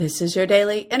This is your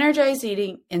daily Energized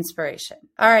Eating inspiration.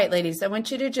 All right, ladies, I want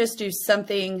you to just do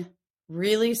something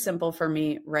really simple for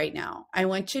me right now. I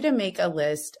want you to make a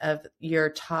list of your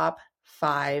top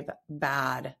 5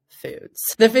 bad foods.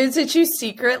 The foods that you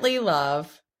secretly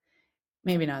love,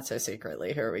 maybe not so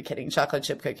secretly. Who are we kidding? Chocolate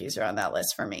chip cookies are on that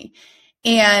list for me.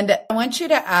 And I want you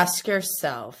to ask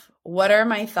yourself, what are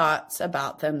my thoughts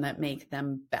about them that make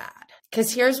them bad?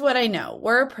 Because here's what I know.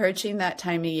 We're approaching that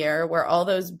time of year where all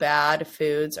those bad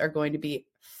foods are going to be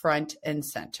front and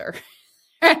center.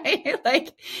 Right?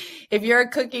 Like if you're a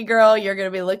cookie girl, you're going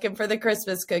to be looking for the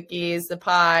Christmas cookies, the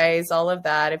pies, all of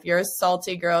that. If you're a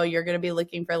salty girl, you're going to be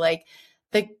looking for like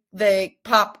the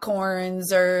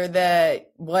popcorns or the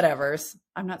whatevers.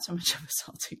 I'm not so much of a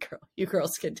salty girl. You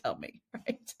girls can tell me,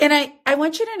 right? And I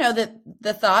want you to know that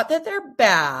the thought that they're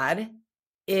bad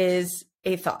is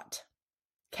a thought.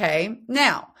 Okay.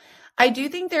 Now, I do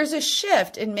think there's a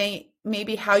shift in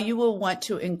maybe how you will want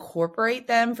to incorporate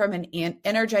them from an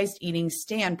energized eating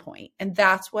standpoint. And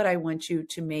that's what I want you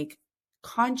to make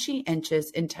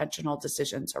conscientious, intentional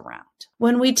decisions around.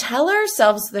 When we tell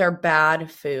ourselves they're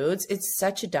bad foods, it's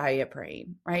such a diet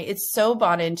brain, right? It's so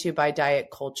bought into by diet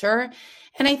culture.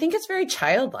 And I think it's very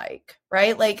childlike,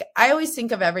 right? Like I always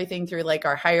think of everything through like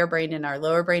our higher brain and our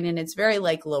lower brain. And it's very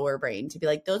like lower brain to be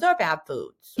like, those are bad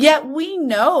foods. Yet we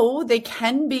know they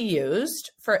can be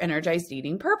used for energized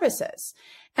eating purposes.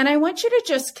 And I want you to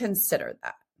just consider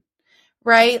that,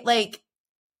 right? Like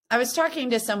I was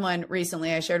talking to someone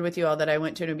recently. I shared with you all that I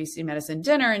went to an obesity medicine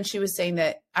dinner, and she was saying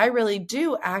that I really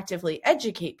do actively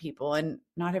educate people, and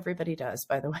not everybody does,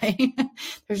 by the way.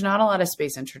 There's not a lot of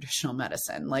space in traditional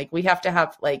medicine. Like we have to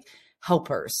have like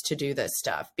helpers to do this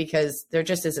stuff because there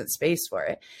just isn't space for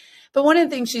it. But one of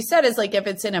the things she said is like, if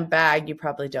it's in a bag, you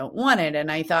probably don't want it. And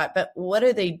I thought, but what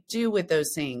do they do with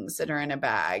those things that are in a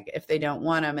bag if they don't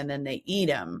want them and then they eat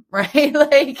them, right?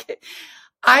 Like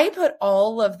I put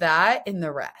all of that in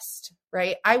the rest,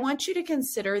 right? I want you to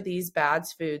consider these bad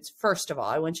foods. First of all,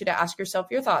 I want you to ask yourself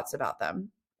your thoughts about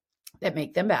them that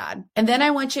make them bad. And then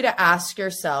I want you to ask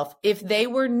yourself if they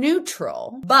were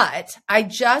neutral, but I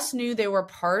just knew they were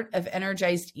part of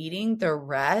energized eating, the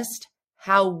rest,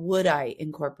 how would I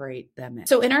incorporate them in?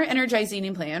 So in our energized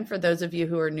eating plan, for those of you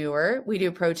who are newer, we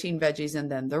do protein, veggies,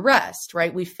 and then the rest,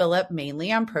 right? We fill up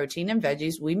mainly on protein and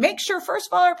veggies. We make sure, first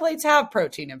of all, our plates have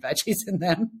protein and veggies in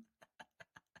them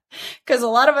because a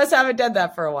lot of us haven't done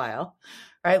that for a while,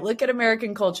 right? Look at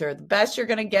American culture. The best you're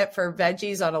going to get for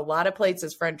veggies on a lot of plates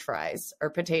is French fries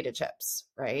or potato chips,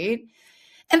 right?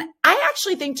 And I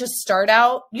actually think to start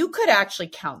out, you could actually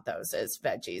count those as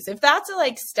veggies. If that's a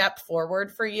like step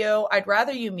forward for you, I'd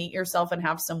rather you meet yourself and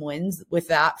have some wins with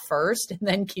that first and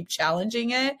then keep challenging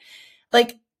it.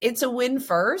 Like it's a win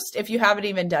first if you haven't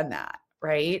even done that,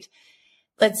 right?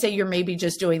 Let's say you're maybe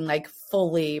just doing like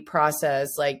fully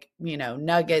processed, like, you know,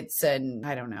 nuggets and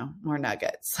I don't know, more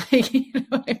nuggets. Like, you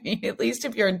know what I mean? At least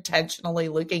if you're intentionally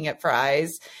looking at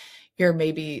fries, you're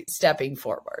maybe stepping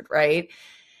forward, right?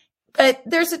 But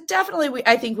there's definitely,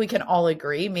 I think we can all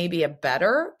agree, maybe a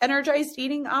better energized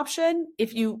eating option.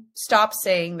 If you stop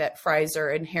saying that fries are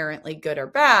inherently good or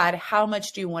bad, how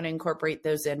much do you want to incorporate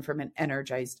those in from an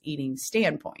energized eating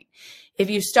standpoint? If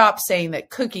you stop saying that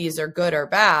cookies are good or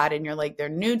bad and you're like, they're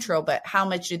neutral, but how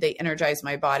much do they energize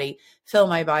my body, fill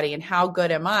my body, and how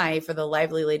good am I for the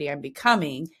lively lady I'm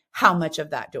becoming? How much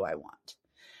of that do I want?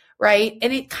 Right.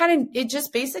 And it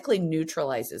just basically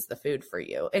neutralizes the food for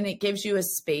you. And it gives you a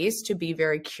space to be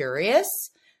very curious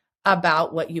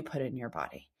about what you put in your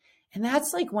body. And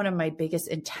that's like one of my biggest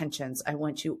intentions I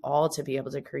want you all to be able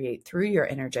to create through your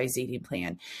energized eating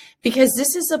plan, because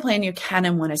this is the plan you can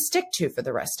and want to stick to for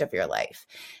the rest of your life.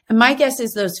 And my guess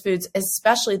is those foods,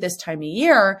 especially this time of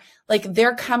year, like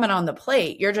they're coming on the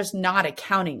plate. You're just not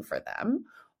accounting for them.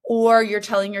 Or you're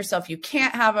telling yourself you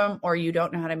can't have them, or you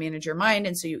don't know how to manage your mind,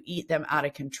 and so you eat them out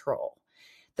of control.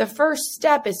 The first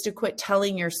step is to quit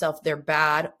telling yourself they're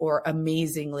bad or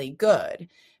amazingly good,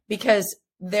 because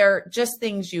they're just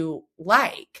things you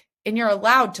like, and you're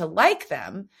allowed to like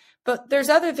them. But there's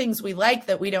other things we like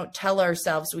that we don't tell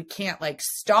ourselves we can't like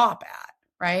stop at,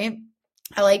 right?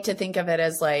 I like to think of it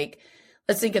as like,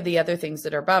 let's think of the other things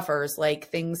that are buffers, like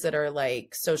things that are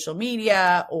like social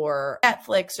media or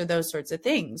Netflix or those sorts of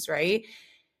things, right?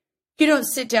 You don't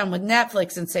sit down with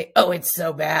Netflix and say, oh, it's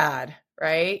so bad,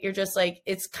 right? You're just like,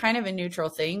 it's kind of a neutral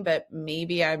thing, but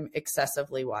maybe I'm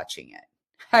excessively watching it.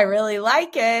 I really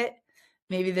like it.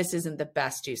 Maybe this isn't the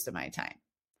best use of my time,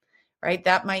 right?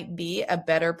 That might be a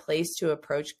better place to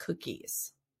approach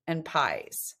cookies and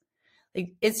pies.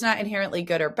 Like, it's not inherently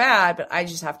good or bad, but I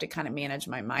just have to kind of manage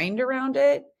my mind around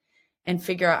it. and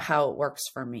figure out how it works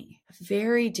for me. A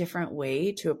very different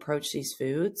way to approach these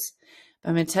foods. But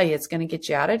I'm going to tell you, it's going to get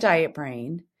you out of diet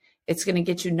brain. It's going to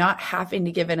get you not having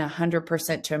to give in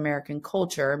 100% to American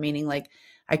culture, meaning like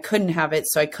I couldn't have it,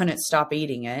 so I couldn't stop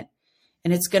eating it.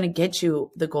 And it's going to get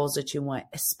you the goals that you want,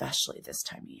 especially this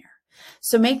time of year.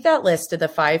 So make that list of the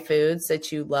 5 foods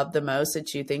that you love the most,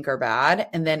 that you think are bad,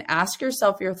 and then ask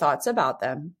yourself your thoughts about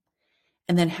them.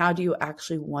 And then how do you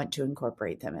actually want to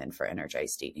incorporate them in for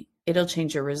energized eating? It'll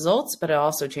change your results, but it'll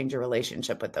also change your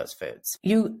relationship with those foods.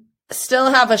 You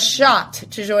still have a shot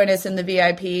to join us in the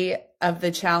VIP of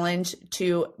the challenge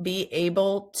to be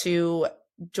able to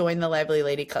join the Lively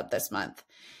Lady Club this month.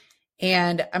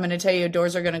 And I'm going to tell you,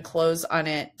 doors are going to close on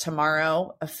it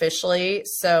tomorrow officially.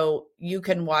 So you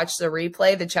can watch the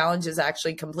replay. The challenge is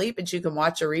actually complete, but you can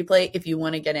watch a replay if you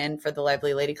want to get in for the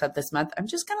Lively Lady Club this month. I'm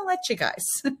just going to let you guys,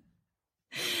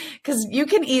 because you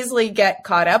can easily get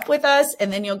caught up with us,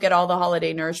 and then you'll get all the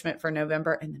holiday nourishment for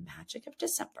November and the magic of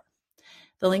December.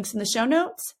 The link's in the show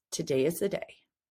notes. Today is the day.